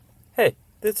Hey,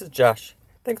 this is Josh.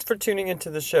 Thanks for tuning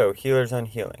into the show, Healers on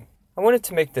Healing. I wanted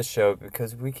to make this show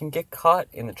because we can get caught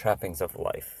in the trappings of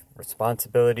life.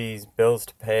 Responsibilities, bills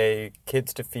to pay,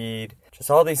 kids to feed, just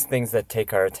all these things that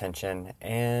take our attention.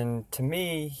 And to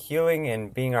me, healing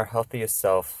and being our healthiest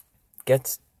self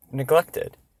gets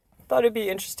neglected. I thought it'd be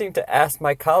interesting to ask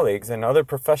my colleagues and other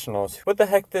professionals what the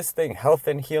heck this thing, health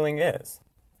and healing, is.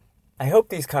 I hope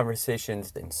these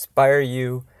conversations inspire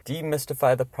you,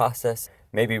 demystify the process,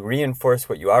 maybe reinforce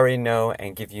what you already know,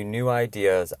 and give you new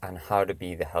ideas on how to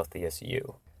be the healthiest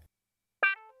you.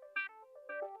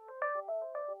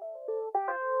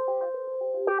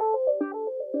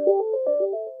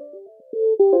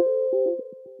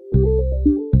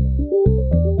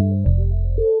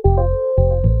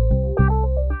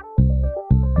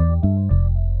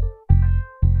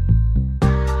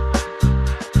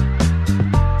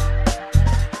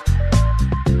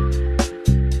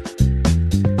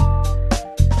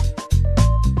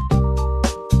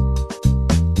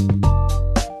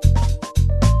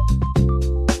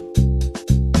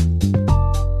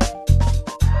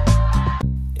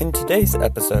 In today's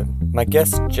episode, my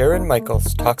guest Jared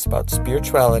Michaels talks about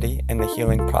spirituality and the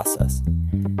healing process.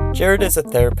 Jared is a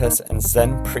therapist and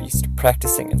Zen priest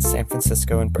practicing in San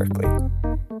Francisco and Berkeley.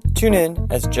 Tune in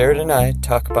as Jared and I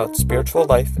talk about spiritual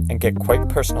life and get quite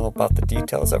personal about the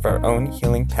details of our own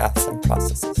healing paths and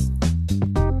processes.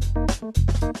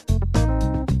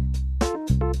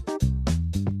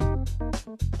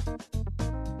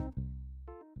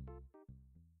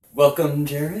 Welcome,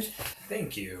 Jared.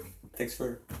 Thank you. Thanks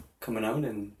for coming out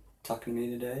and talking to me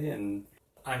today. And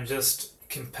I'm just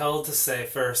compelled to say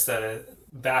first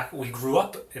that we grew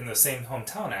up in the same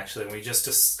hometown, actually, and we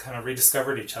just kind of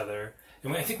rediscovered each other.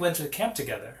 And I think went to camp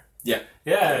together. Yeah,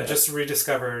 just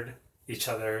rediscovered each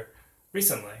other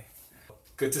recently.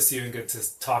 Good to see you and good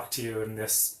to talk to you in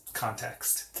this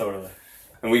context. Totally.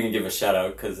 And we can give a shout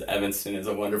out because Evanston is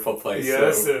a wonderful place.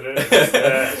 Yes, so. It is.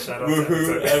 Yeah, shout out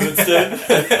Woohoo, to Evanston.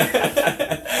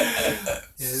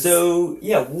 So,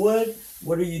 yeah,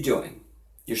 what are you doing?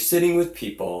 You're sitting with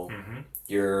people. Mm-hmm.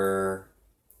 You're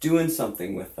doing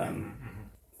something with them.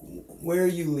 Mm-hmm. Where are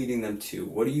you leading them to?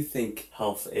 What do you think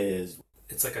health is?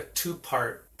 It's like a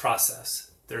two-part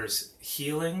process. There's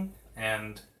healing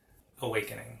and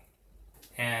awakening.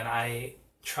 And I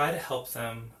try to help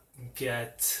them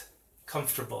get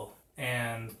comfortable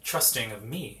and trusting of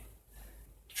me,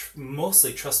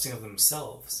 mostly trusting of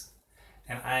themselves.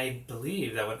 And I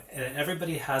believe that when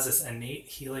everybody has this innate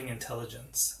healing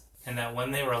intelligence, and that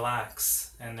when they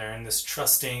relax and they're in this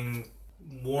trusting,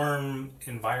 warm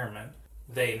environment,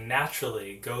 they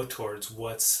naturally go towards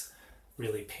what's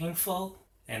really painful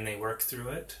and they work through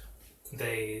it.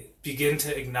 They begin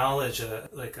to acknowledge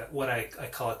what I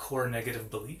call a core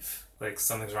negative belief, like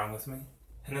something's wrong with me.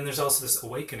 And then there's also this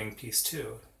awakening piece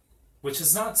too, which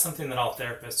is not something that all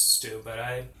therapists do, but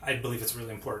I believe it's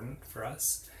really important for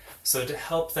us. So to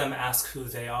help them ask who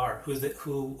they are,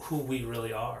 who we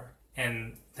really are.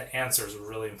 And the answer is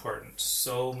really important.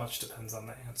 So much depends on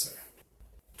the answer.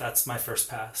 That's my first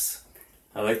pass.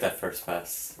 I like that first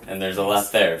pass. And there's a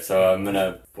lot there, so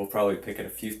we'll probably pick at a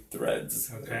few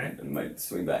threads. Okay. And might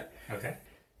swing back. Okay.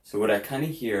 So what I kind of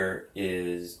hear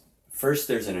is, first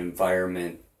there's an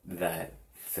environment that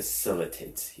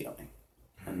facilitates healing.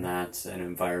 And that's an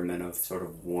environment of sort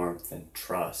of warmth and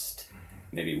trust,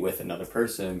 maybe with another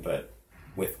person, but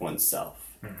with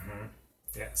oneself. Mm-hmm.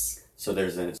 Yes. So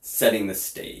there's a setting the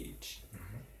stage.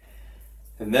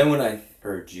 Mm-hmm. And then what I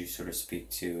heard you sort of speak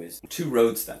to is two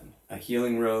roads then, a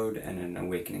healing road and an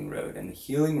awakening road. And the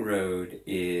healing road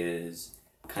is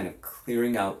kind of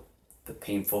clearing out the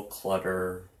painful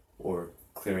clutter or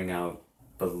clearing out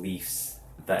beliefs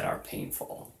that are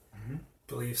painful. Mm-hmm.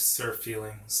 Beliefs or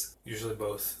feelings, usually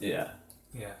both. Yeah.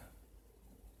 Yeah.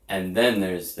 And then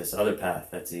there's this other path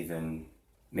that's even,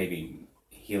 maybe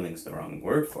healing's the wrong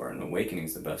word for, and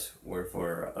awakening's the best word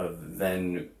for, of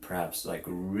then perhaps like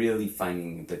really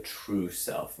finding the true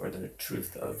self or the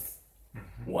truth of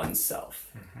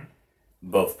oneself. Mm-hmm.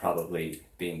 Both probably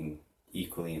being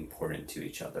equally important to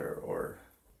each other, or...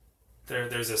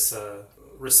 There's this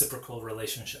reciprocal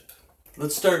relationship.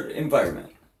 Let's start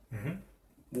environment. Mm-hmm.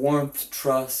 Warmth,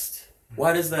 trust.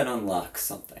 Why does that unlock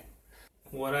something?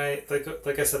 What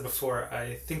like I said before,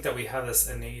 I think that we have this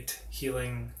innate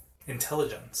healing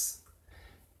intelligence,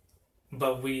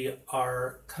 but we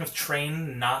are kind of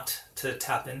trained not to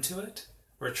tap into it.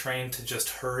 We're trained to just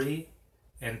hurry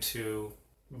and to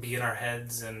be in our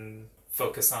heads and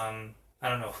focus on, I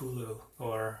don't know, Hulu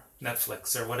or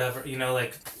Netflix or whatever,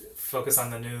 like focus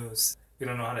on the news. We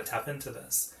don't know how to tap into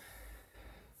this.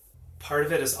 Part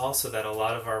of it is also that a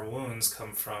lot of our wounds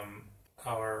come from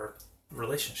our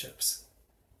relationships.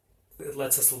 It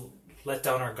lets us let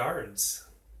down our guards.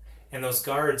 And those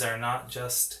guards are not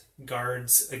just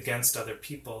guards against other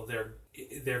people.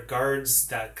 They're guards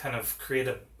that kind of create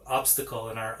an obstacle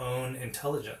in our own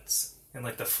intelligence and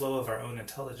like the flow of our own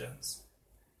intelligence.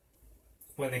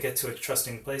 When they get to a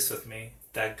trusting place with me,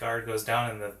 that guard goes down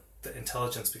and the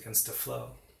intelligence begins to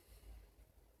flow.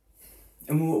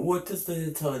 And what does the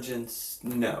intelligence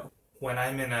know? When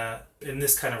I'm in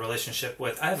this kind of relationship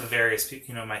with, I have various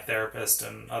people, my therapist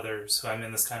and others who I'm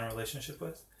in this kind of relationship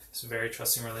with. It's a very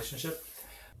trusting relationship.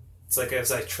 It's like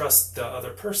as I trust the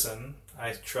other person,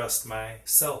 I trust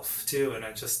myself too, and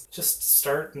I just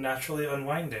start naturally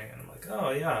unwinding, and I'm like,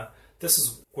 oh yeah, this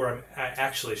is where I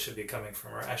actually should be coming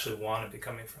from, or actually want to be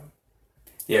coming from.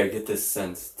 Yeah, I get this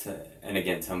sense and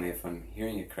again, tell me if I'm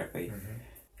hearing it correctly. Mm-hmm.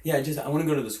 Yeah, I want to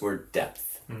go to this word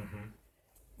depth. Mm-hmm.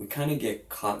 We kind of get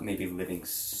caught maybe living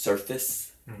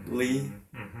surfacely,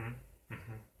 mm-hmm.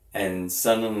 Mm-hmm. And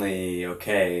suddenly,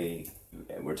 okay,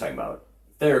 we're talking about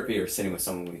therapy or sitting with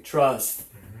someone we trust,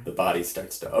 mm-hmm. the body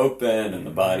starts to open, and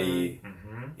the body,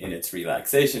 mm-hmm. in its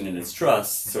relaxation and its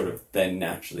trust, sort of then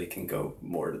naturally can go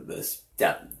more to this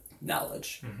depth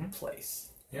knowledge mm-hmm. place.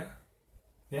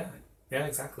 Yeah,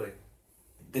 exactly.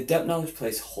 The depth knowledge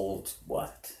place holds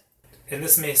what? And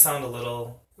this may sound a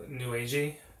little new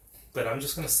agey, but I'm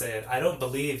just going to say it. I don't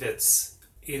believe it's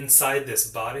inside this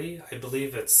body. I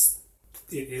believe it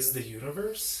is the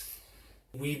universe.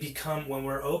 When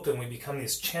we're open, we become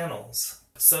these channels.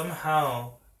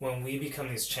 Somehow, when we become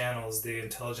these channels, the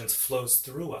intelligence flows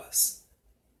through us.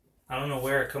 I don't know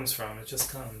where it comes from. It just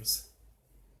comes.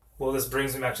 Well, this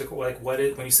brings me back to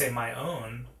when you say my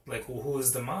own, who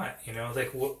is the my?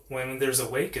 When there's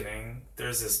awakening,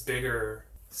 there's this bigger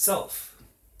self.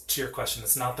 To your question,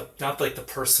 it's not like the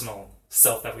personal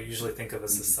self that we usually think of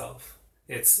as the self.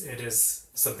 It is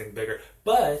something bigger.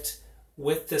 But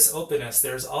with this openness,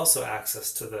 there's also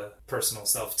access to the personal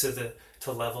self, to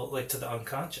the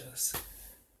unconscious,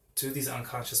 to these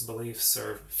unconscious beliefs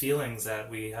or feelings that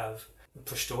we have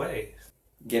pushed away.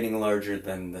 Getting larger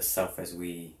than the self as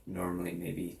we normally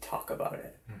maybe talk about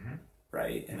it, mm-hmm.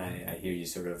 right? And I hear you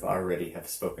sort of already have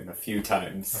spoken a few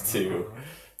times to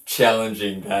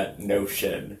challenging that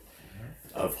notion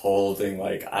of holding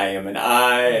I am an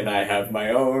I and I have my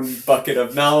own bucket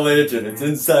of knowledge and it's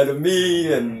inside of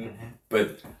me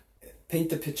but paint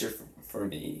the picture for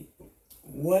me.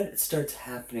 What starts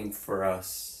happening for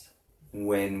us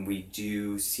when we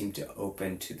do seem to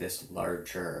open to this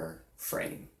larger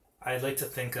frame? I like to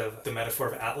think of the metaphor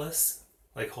of Atlas,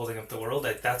 holding up the world.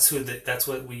 That's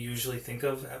what we usually think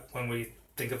of when we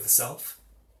think of the self.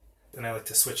 And I like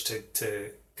to switch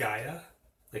to Gaia,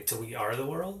 to we are the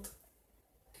world.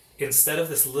 Instead of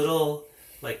this little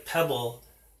pebble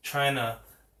trying to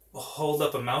hold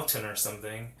up a mountain or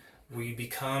something, we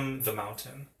become the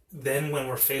mountain. Then when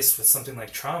we're faced with something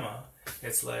like trauma,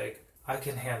 it's I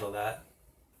can handle that.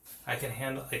 I can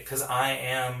handle it because I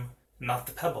am not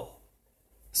the pebble.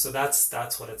 So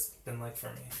that's what it's been like for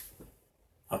me.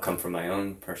 I'll come from my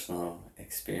own personal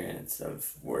experience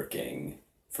of working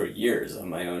for years on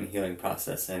my own healing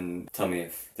process, and tell me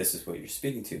if this is what you're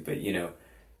speaking to, but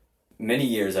many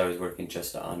years I was working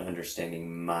just on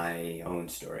understanding my own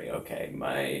story. Okay,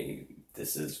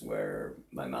 this is where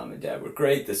my mom and dad were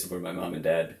great. This is where my mom and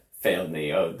dad failed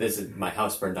me. Oh, this is my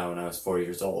house burned down when I was 4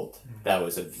 years old. That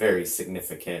was a very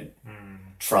significant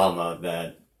trauma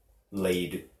that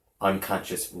laid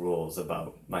unconscious rules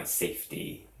about my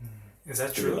safety. Is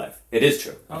that true? Life. It is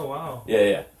true. Oh, wow.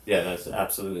 Yeah, that's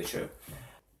absolutely true.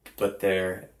 But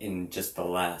there, in just the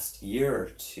last year or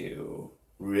two,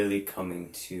 really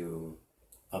coming to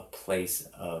a place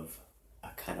of a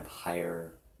kind of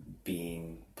higher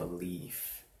being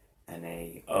belief and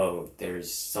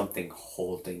there's something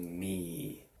holding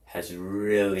me, has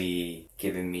really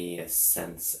given me a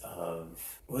sense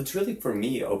of, it's really for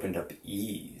me opened up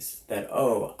ease that,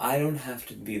 I don't have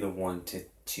to be the one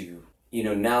to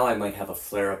now I might have a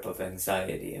flare-up of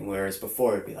anxiety, and whereas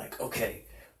before it'd be okay,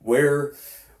 where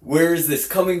is this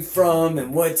coming from,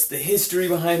 and what's the history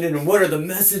behind it, and what are the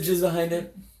messages behind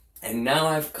it? And now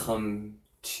I've come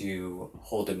to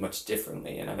hold it much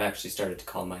differently, and I've actually started to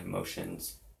call my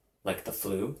emotions like the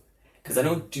flu, because I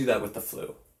don't do that with the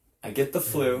flu. I get the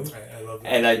flu, I love that.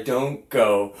 And I don't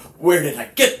go, where did I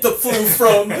get the flu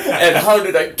from, and how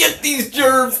did I get these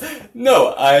germs?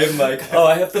 No, I'm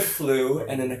I have the flu,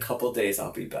 and in a couple days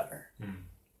I'll be better.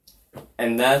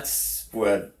 And that's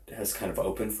what has kind of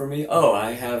opened for me.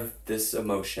 I have this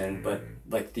emotion,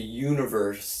 but the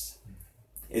universe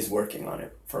is working on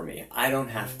it for me. I don't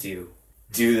have to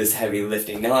do this heavy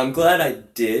lifting. Now I'm glad I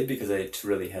did, because it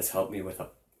really has helped me with a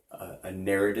a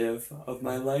narrative of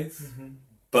my life.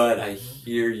 But I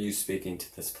hear you speaking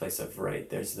to this place of, right,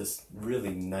 there's this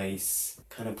really nice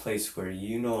kind of place where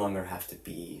you no longer have to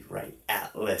be, right,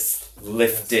 Atlas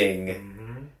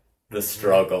lifting the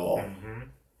struggle,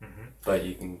 but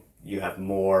you have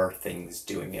more things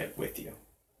doing it with you.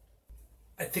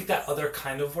 I think that other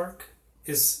kind of work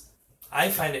is, I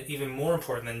find it even more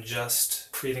important than just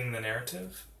creating the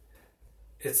narrative.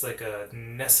 It's like a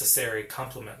necessary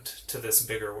complement to this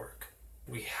bigger work.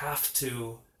 We have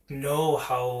to know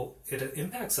how it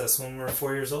impacts us when we're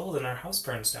 4 years old and our house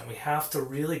burns down. We have to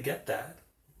really get that.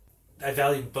 I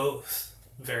value both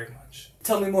very much.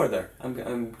 Tell me more there.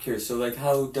 I'm curious. So, like,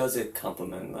 how does it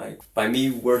complement? Like, by me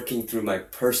working through my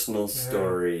personal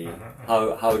story,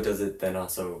 how does it then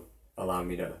also allow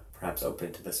me to perhaps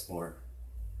open to this more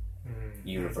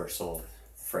universal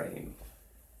frame?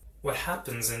 What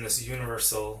happens in this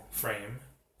universal frame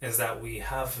is that we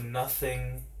have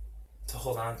nothing to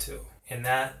hold on to. And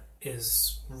that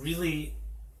is really,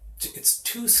 it's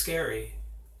too scary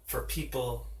for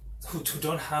people who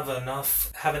don't have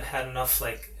enough, haven't had enough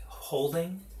like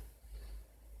holding,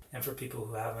 and for people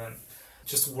who haven't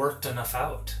just worked enough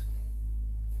out,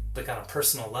 like on a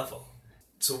personal level.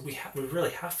 So we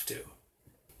really have to.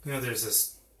 You know, there's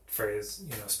this phrase,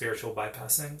 you know, spiritual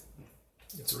bypassing.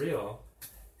 It's real.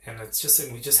 And it's just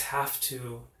like we just have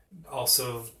to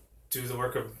also do the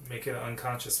work of making it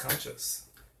unconscious conscious.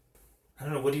 I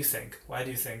don't know, what do you think? Why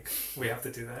do you think we have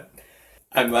to do that?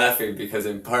 I'm laughing because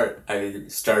in part I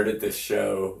started this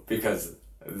show because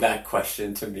that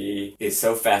question to me is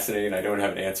so fascinating. I don't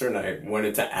have an answer, and I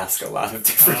wanted to ask a lot of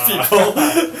different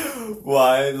people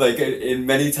why. Like, in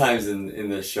many times in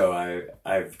this show,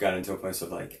 I've gotten to a place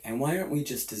of like, and why aren't we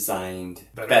just designed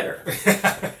better?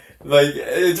 Like,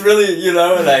 it's really, you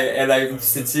know, and I'm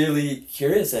sincerely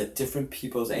curious at different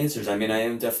people's answers. I mean, I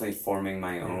am definitely forming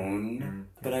my own,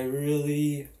 but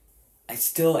I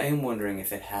still am wondering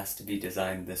if it has to be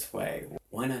designed this way.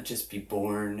 Why not just be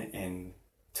born and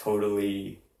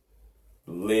totally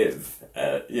live,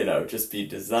 you know, just be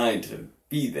designed to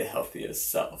be the healthiest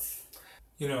self?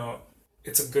 You know,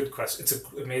 it's a good question. It's an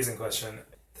amazing question.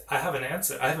 I have an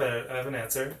answer. I have an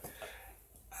answer.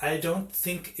 I don't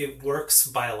think it works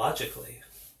biologically.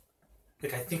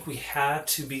 Like, I think we had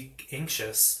to be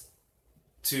anxious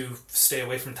to stay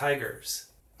away from tigers,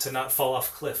 to not fall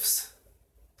off cliffs,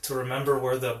 to remember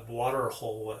where the water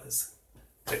hole was.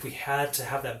 Like, we had to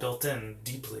have that built in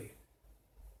deeply.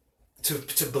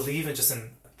 To believe in just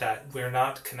in that we're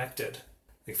not connected.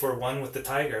 Like, if we're one with the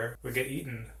tiger, we get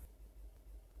eaten.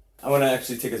 I want to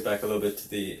actually take us back a little bit to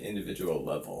the individual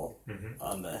level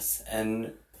on this.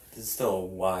 And this is still a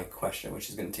why question, which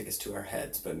is going to take us to our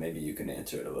heads, but maybe you can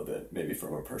answer it a little bit, maybe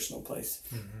from a personal place.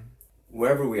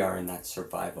 Wherever we are in that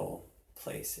survival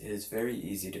place, it is very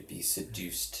easy to be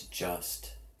seduced to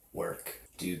just work,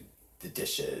 do the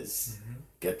dishes,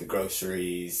 get the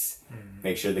groceries,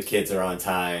 make sure the kids are on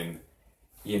time,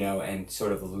 you know, and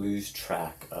sort of lose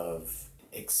track of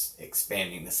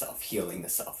expanding the self, healing the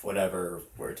self, whatever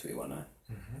words we want to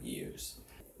use.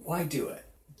 Why do it?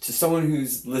 To someone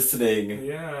who's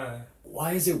listening,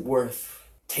 why is it worth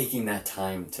taking that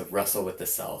time to wrestle with the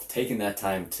self, taking that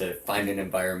time to find an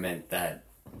environment that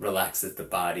relaxes the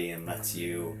body and lets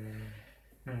you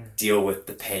deal with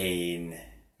the pain?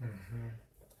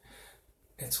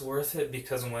 It's worth it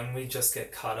because when we just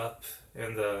get caught up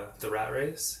in the rat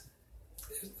race,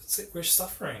 we're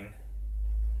suffering.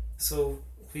 So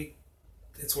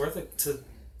it's worth it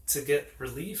to get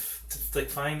relief, to like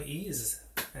find ease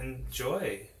and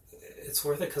joy. It's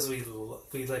worth it because we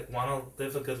like want to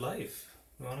live a good life.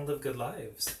 We want to live good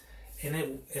lives, and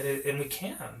and we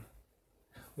can.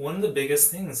 One of the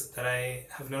biggest things that I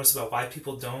have noticed about why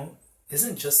people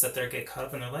isn't just that they get caught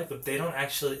up in their life, but they don't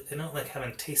like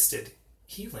haven't tasted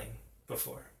healing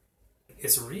before.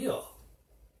 It's real.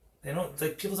 They don't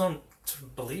like people don't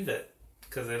believe it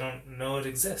because they don't know it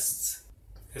exists.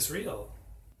 It's real.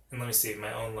 And let me see,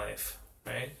 my own life,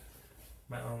 right?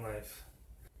 My own life.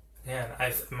 Man,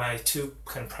 my two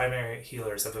kind of primary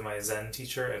healers have been my Zen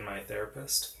teacher and my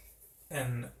therapist.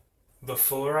 And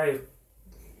before I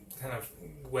kind of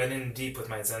went in deep with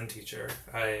my Zen teacher,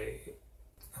 I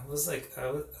felt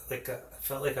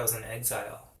like I was in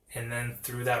exile. And then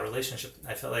through that relationship,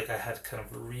 I felt like I had kind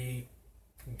of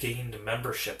regained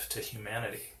membership to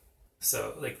humanity.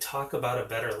 So, like, talk about a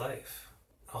better life.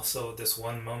 Also, this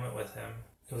one moment with him,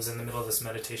 it was in the middle of this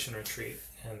meditation retreat,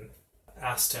 and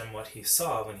asked him what he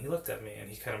saw when he looked at me, and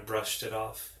he kind of brushed it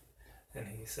off. And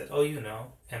he said, "Oh, you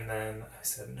know." And then I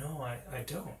said, "No, I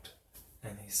don't."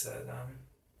 And he said,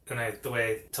 the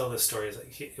way I tell this story is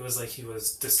like it was like he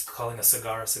was just calling a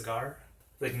cigar a cigar.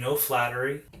 Like no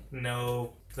flattery,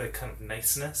 no like kind of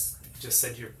niceness. He just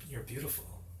said you're beautiful.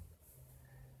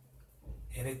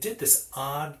 And it did this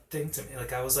odd thing to me.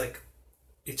 Like I was like,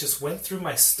 it just went through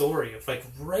my story of like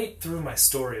right through my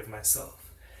story of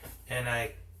myself. And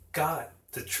I got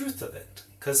the truth of it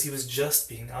because he was just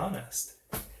being honest.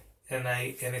 And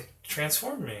it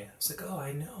transformed me. I was like, oh,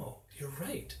 I know, you're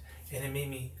right. And it made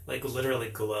me like literally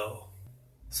glow.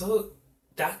 So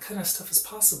that kind of stuff is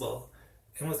possible.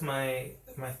 And with my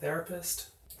therapist,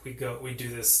 we do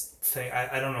this thing.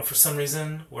 I don't know, for some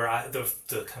reason where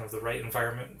the kind of the right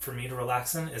environment for me to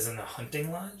relax in is in a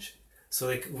hunting lodge. So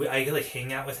like I like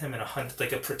hang out with him in a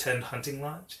pretend hunting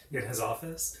lodge in his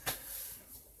office.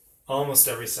 Almost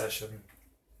every session,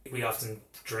 we often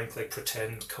drink like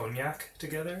pretend cognac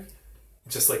together,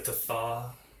 just like to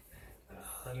thaw.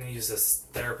 I'm gonna use this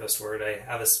therapist word. I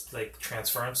have this like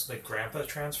transference, like grandpa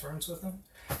transference with him,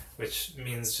 which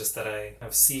means just that I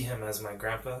see him as my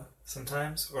grandpa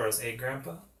sometimes, or as a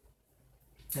grandpa.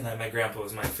 And that my grandpa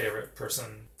was my favorite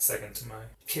person, second to my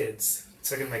kids,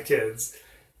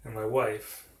 and my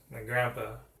wife. My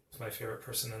grandpa is my favorite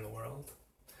person in the world.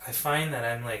 I find that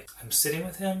I'm sitting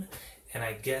with him, and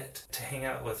I get to hang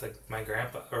out with like my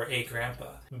grandpa, or a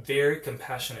grandpa, very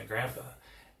compassionate grandpa.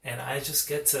 And I just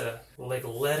get to like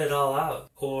let it all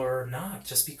out, or not,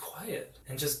 just be quiet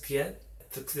and just get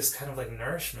this kind of like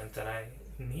nourishment that I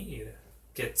need.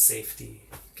 Get safety,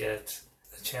 get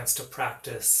a chance to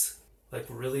practice like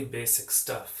really basic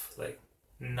stuff, like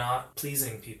not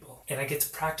pleasing people. And I get to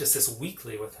practice this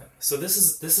weekly with him. So this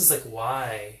is like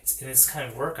why, and this kind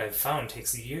of work I've found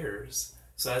takes years.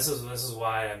 So this is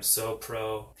why I'm so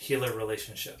pro healer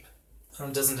relationship.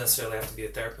 It doesn't necessarily have to be a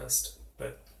therapist,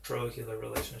 but pro healer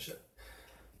relationship.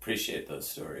 Appreciate those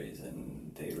stories,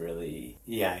 and they really,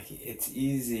 it's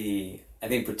easy. I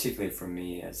think particularly for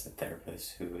me as a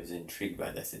therapist who is intrigued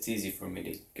by this, it's easy for me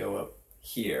to go up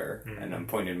here, and I'm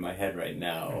pointing my head right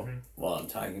now while I'm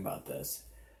talking about this.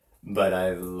 But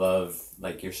I love,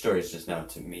 like, your stories just now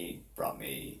to me brought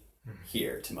me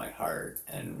here to my heart,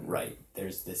 and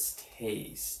there's this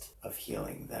taste of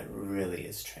healing that really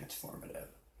is transformative.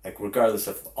 Like, regardless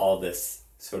of all this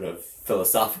sort of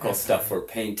philosophical stuff we're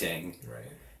painting,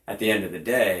 at the end of the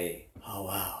day, oh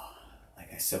wow,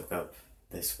 like I soak up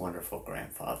this wonderful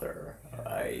grandfather.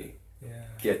 I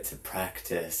get to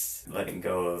practice letting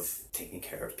go of taking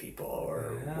care of people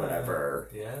or whatever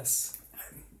I'm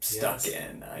stuck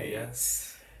in. I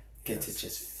get to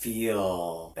just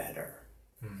feel better,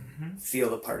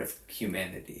 feel a part of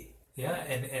humanity. Yeah,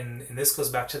 and this goes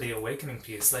back to the awakening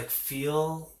piece, like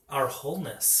feel our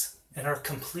wholeness and our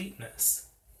completeness.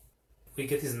 We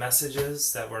get these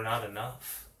messages that we're not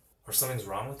enough or something's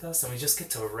wrong with us, and we just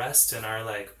get to rest in our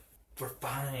like, we're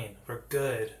fine, we're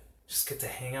good. Just get to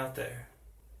hang out there.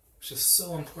 It's just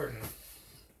so important.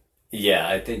 Yeah,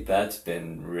 I think that's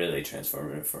been really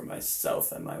transformative for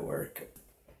myself and my work.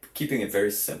 Keeping it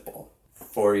very simple.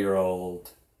 4-year-old,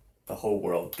 the whole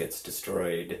world gets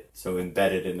destroyed. So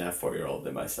embedded in that 4-year-old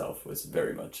in myself was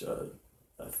very much a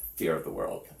fear of the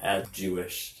world. As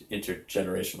Jewish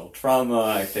intergenerational trauma,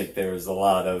 I think there was a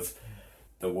lot of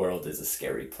the world is a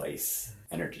scary place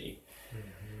energy.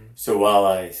 So while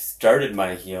I started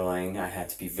my healing, I had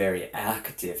to be very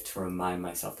active to remind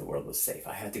myself the world was safe.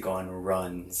 I had to go on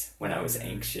runs when I was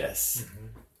anxious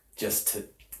just to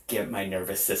get my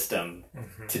nervous system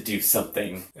to do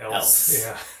something else.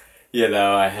 Yeah. You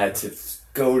know, I had to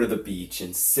go to the beach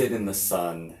and sit in the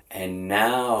sun. And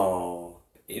now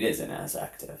it isn't as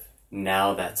active.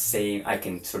 Now I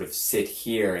can sort of sit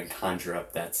here and conjure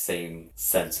up that same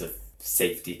sense of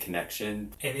safety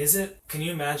connection. And can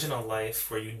you imagine a life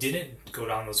where you didn't go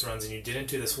down those runs and you didn't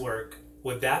do this work?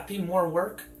 Would that be more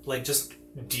work? Like just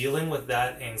dealing with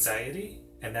that anxiety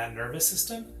and that nervous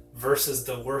system versus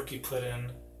the work you put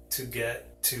in to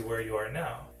get to where you are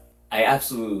now? I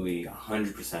absolutely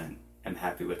 100% am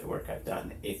happy with the work I've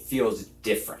done. It feels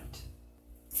different.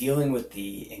 Dealing with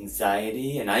the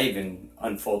anxiety, and I even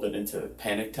unfolded into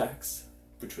panic attacks,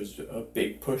 which was a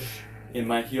big push in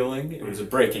my healing. It was a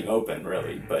breaking open,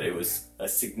 really, but it was a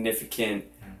significant...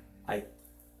 I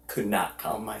could not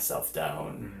calm myself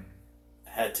down.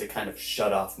 I had to kind of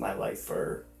shut off my life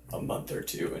for a month or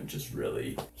two and just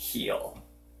really heal.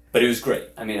 But it was great.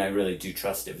 I mean, I really do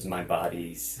trust it was my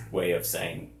body's way of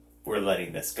saying, we're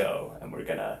letting this go, and we're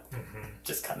gonna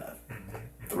just kind of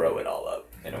throw it all up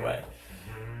in a way.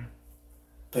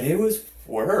 But it was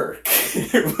work.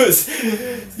 It was,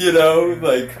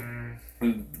 like...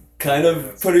 kind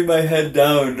of putting my head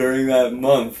down during that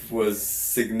month was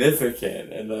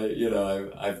significant. And,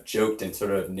 I've joked and sort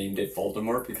of named it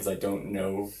Voldemort because I don't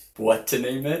know what to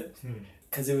name it.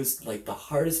 because it was like the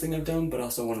hardest thing I've done, but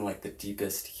also one of like the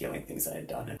deepest healing things I had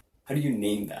done. How do you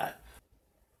name that?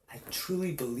 I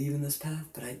truly believe in this path,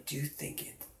 but I do think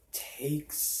it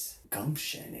takes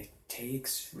gumption. It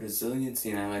takes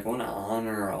resiliency, and I like want to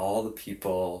honor all the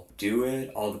people do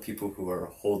it, all the people who are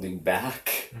holding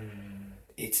back.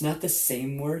 It's not the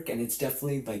same work, and it's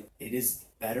definitely like it is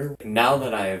better now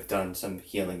that I have done some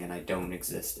healing and I don't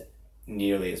exist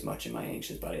nearly as much in my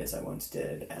anxious body as I once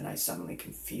did, and I suddenly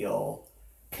can feel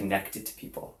connected to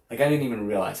people. Like I didn't even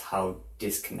realize how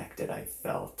disconnected I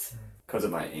felt because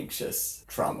of my anxious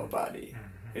trauma body.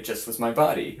 It just was my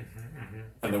body.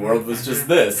 And the world was just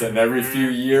this. And every few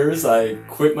years I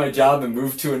quit my job and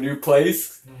moved to a new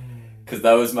place because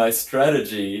that was my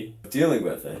strategy of dealing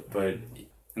with it. But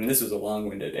this was a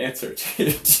long-winded answer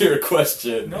to your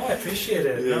question. No, I appreciate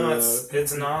it. Yeah. No,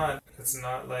 it's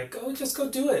not like, oh, just go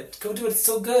do it. Go do it. It's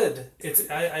so good.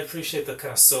 I appreciate the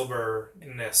kind of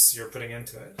soberness you're putting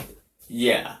into it.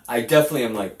 Yeah, I definitely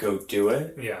am like, go do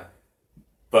it. Yeah.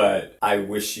 But I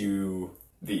wish you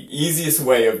the easiest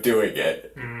way of doing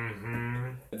it.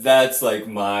 That's like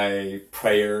my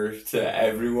prayer to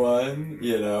everyone,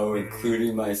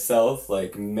 including myself.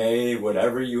 Like, may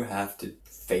whatever you have to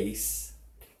face,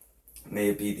 may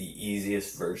it be the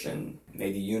easiest version.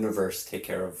 May the universe take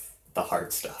care of the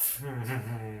hard stuff.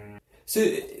 So,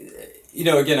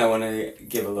 again, I want to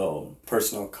give a little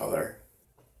personal color.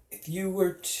 If you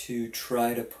were to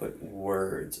try to put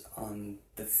words on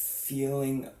the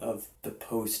feeling of the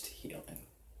post-healing.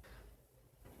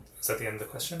 Is that the end of the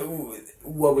question?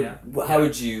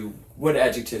 What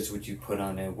adjectives would you put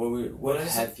on it?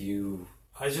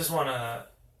 I just want to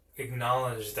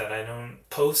acknowledge that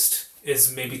post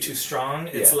is maybe too strong.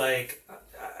 It's like,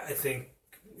 I think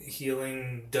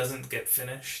healing doesn't get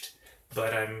finished,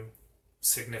 but I'm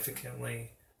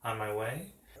significantly on my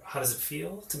way. How does it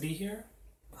feel to be here?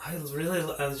 I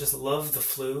just love the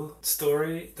flu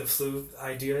story, the flu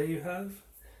idea you have.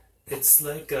 It's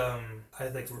like, I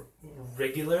like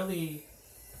regularly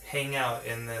hang out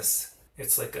in this,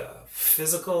 it's like a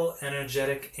physical,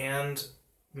 energetic, and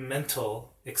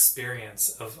mental experience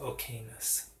of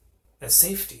okayness and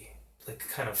safety, like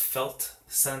kind of felt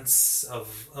sense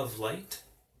of light,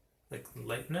 like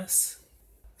lightness.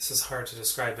 This is hard to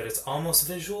describe, but it's almost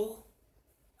visual.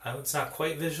 It's not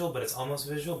quite visual, but it's almost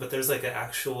visual, but there's like an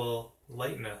actual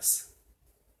lightness.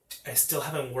 I still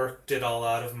haven't worked it all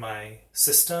out of my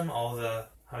system, all the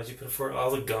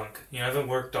gunk. I haven't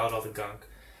worked out all the gunk.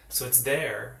 So it's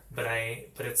there, but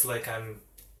it's like I'm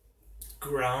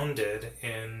grounded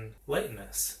in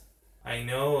lightness. I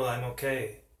know I'm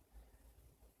okay.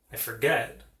 I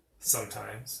forget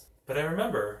sometimes, but I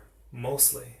remember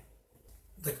mostly.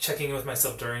 Like checking in with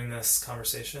myself during this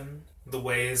conversation, the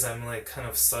ways I'm like kind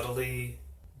of subtly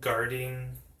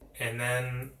guarding, and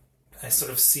then I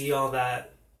sort of see all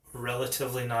that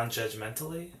relatively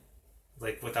non-judgmentally,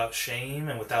 like without shame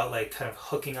and without like kind of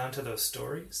hooking onto those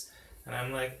stories. And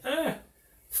I'm like,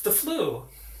 it's the flu.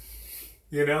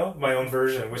 My own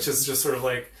version, which is just sort of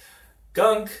like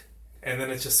gunk. And then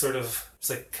it's just sort of, it's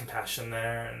like compassion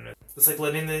there. And it's like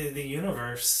letting the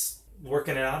universe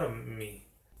working it out of me.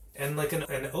 And like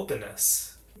an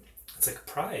openness. It's like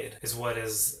pride is what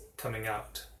is coming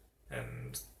out.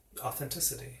 And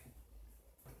authenticity.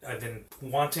 I've been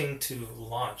wanting to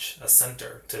launch a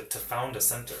center, to found a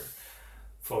center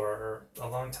for a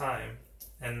long time.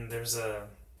 And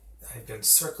I've been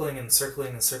circling,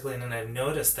 and I've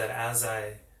noticed that as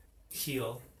I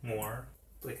heal more,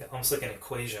 like almost like an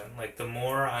equation, like the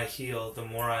more I heal, the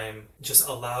more I'm just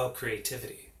allow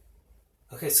creativity.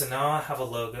 Okay, so now I have a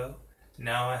logo.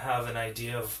 Now I have an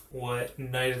idea of what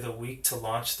night of the week to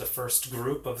launch the first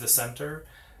group of the center,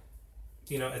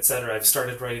 etc. I've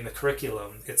started writing the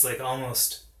curriculum. It's like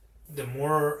almost the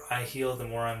more I heal, the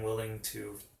more I'm willing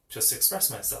to just express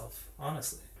myself,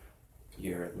 honestly.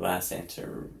 Your last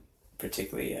answer,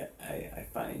 particularly, I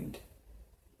find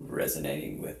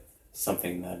resonating with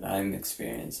something that I'm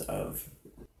experiencing of.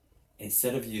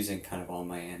 Instead of using kind of all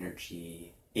my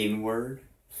energy inward,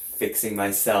 fixing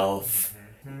myself,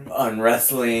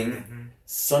 unwrestling,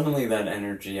 suddenly that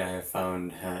energy I have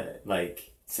found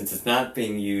since it's not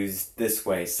being used this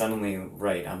way, suddenly,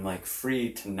 I'm like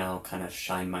free to now kind of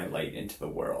shine my light into the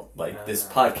world. Like this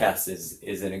podcast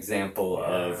is an example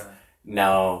of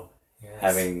now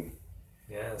having,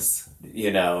 and so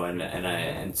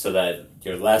that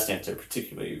your last answer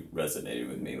particularly resonated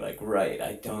with me. Like,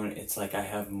 it's like I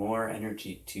have more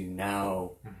energy to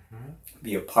now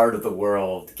be a part of the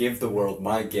world, give the world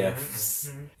my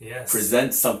gifts,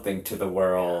 present something to the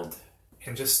world.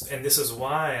 And this is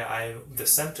why the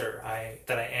center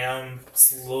that I am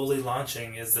slowly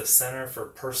launching is the Center for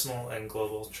Personal and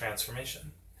Global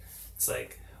Transformation. It's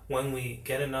like when we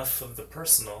get enough of the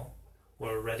personal,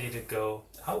 we're ready to go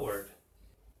outward.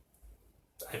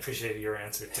 I appreciate your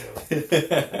answer too.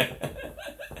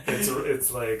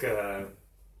 It's like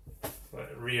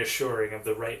reassuring of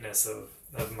the rightness of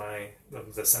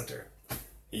the center.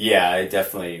 Yeah, I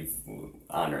definitely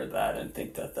honor that and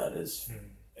think that is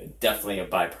definitely a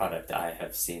byproduct I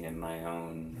have seen in my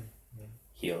own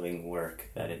healing work,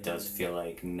 that it does feel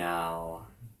like now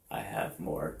I have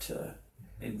more to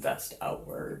invest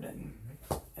outward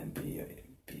and be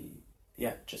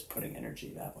just putting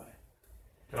energy that way.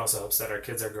 It also helps that our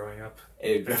kids are growing up.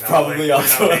 It probably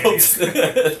also helps.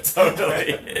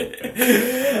 Totally.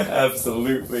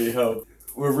 Absolutely helps.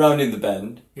 We're rounding the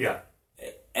bend. Yeah.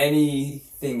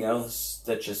 Anything else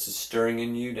that just is stirring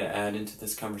in you to add into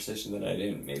this conversation that I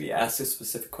didn't maybe ask a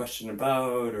specific question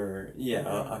about? Or,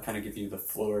 I'll kind of give you the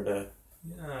floor to...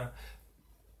 Yeah.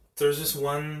 There's just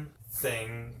one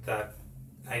thing that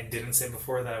I didn't say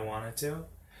before that I wanted to.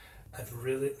 I'd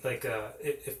really like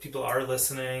if people are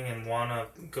listening and want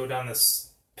to go down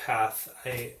this path,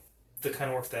 the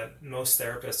kind of work that most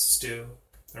therapists do,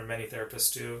 or many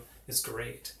therapists do, is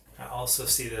great. I also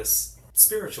see this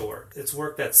spiritual work. It's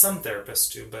work that some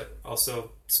therapists do, but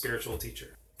also spiritual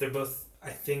teacher. They're both,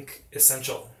 I think,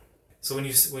 essential. So when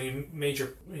you made your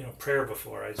prayer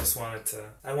before, I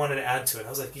wanted to add to it. I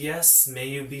was like, yes, may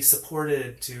you be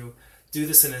supported to do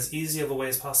this in as easy of a way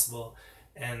as possible.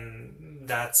 And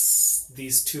that's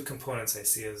these two components I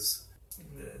see as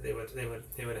they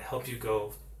would help you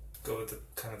go the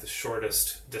kind of the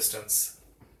shortest distance.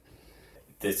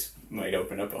 This might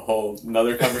open up a whole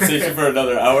another conversation for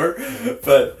another hour,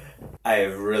 but I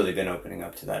have really been opening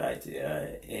up to that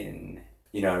idea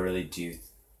I really do.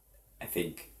 I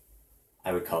think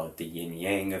I would call it the yin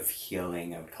yang of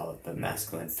healing. I would call it the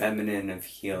masculine feminine of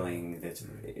healing. That's,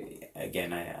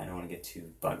 again, I don't want to get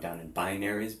too bogged down in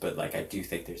binaries, but like I do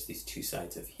think there's these two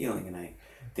sides of healing, and I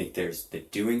think there's the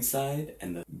doing side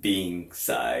and the being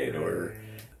side, or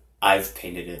I've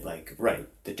painted it like, right,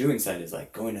 the doing side is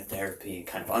like going to therapy and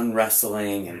kind of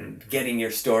unwrestling and getting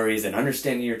your stories and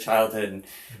understanding your childhood and,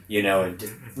 and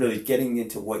really getting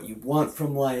into what you want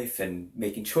from life and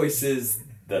making choices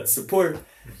that support.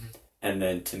 And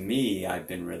then to me, I've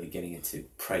been really getting into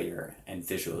prayer and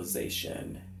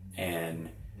visualization, and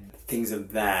things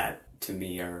of that to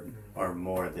me are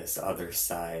more this other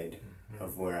side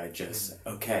of where I just,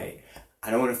 okay,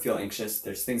 I don't want to feel anxious.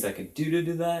 There's things I can do to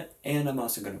do that. And I'm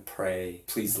also going to pray,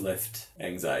 please lift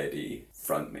anxiety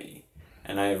from me.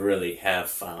 And I really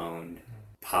have found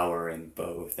power in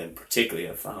both, and particularly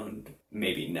I've found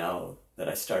maybe now that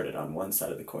I started on one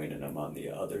side of the coin and I'm on the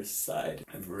other side,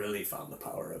 I've really found the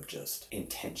power of just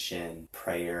intention,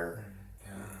 prayer,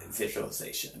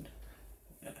 visualization.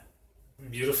 Yeah.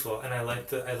 Beautiful. And I like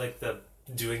the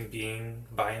doing being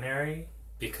binary,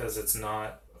 because it's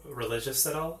not religious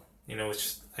at all,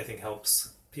 which I think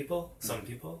helps people, some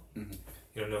people,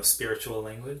 no spiritual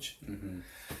language. And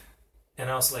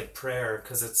I also like prayer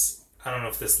because I don't know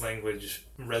if this language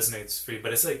resonates for you,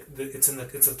 but it's like it's in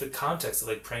the context of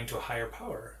like praying to a higher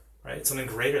power, right? Something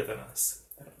greater than us.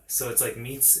 Totally. So it's like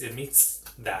meets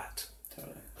that.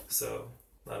 Totally. So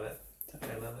love it.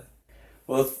 Totally. I love it.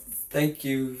 Well, thank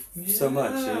you so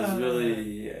much. It was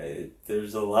really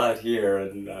there's a lot here,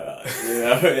 and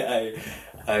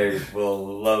I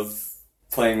will love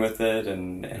playing with it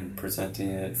and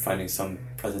presenting it, finding some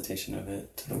presentation of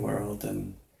it to the world,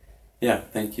 and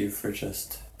thank you for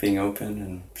just being open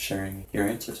and sharing your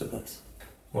answers with us.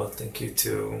 Well, thank you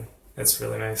too. It's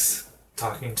really nice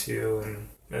talking to you, and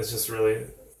it's just really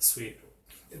sweet.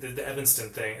 The Evanston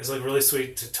thing is like really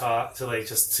sweet to talk, to like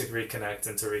just to reconnect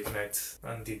and to reconnect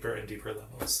on deeper and deeper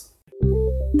levels.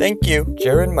 Thank you,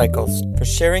 Jaron Michaels, for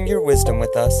sharing your wisdom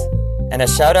with us, and a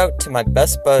shout out to my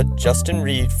best bud, Justin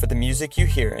Reed, for the music you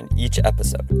hear in each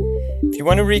episode. If you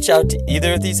want to reach out to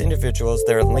either of these individuals,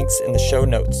 there are links in the show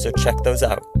notes, so check those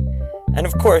out. And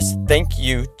of course, thank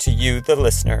you to you, the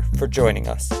listener, for joining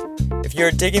us. If you're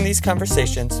digging these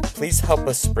conversations, please help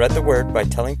us spread the word by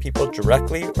telling people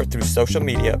directly or through social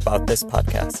media about this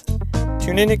podcast.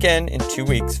 Tune in again in 2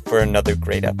 weeks for another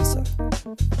great episode.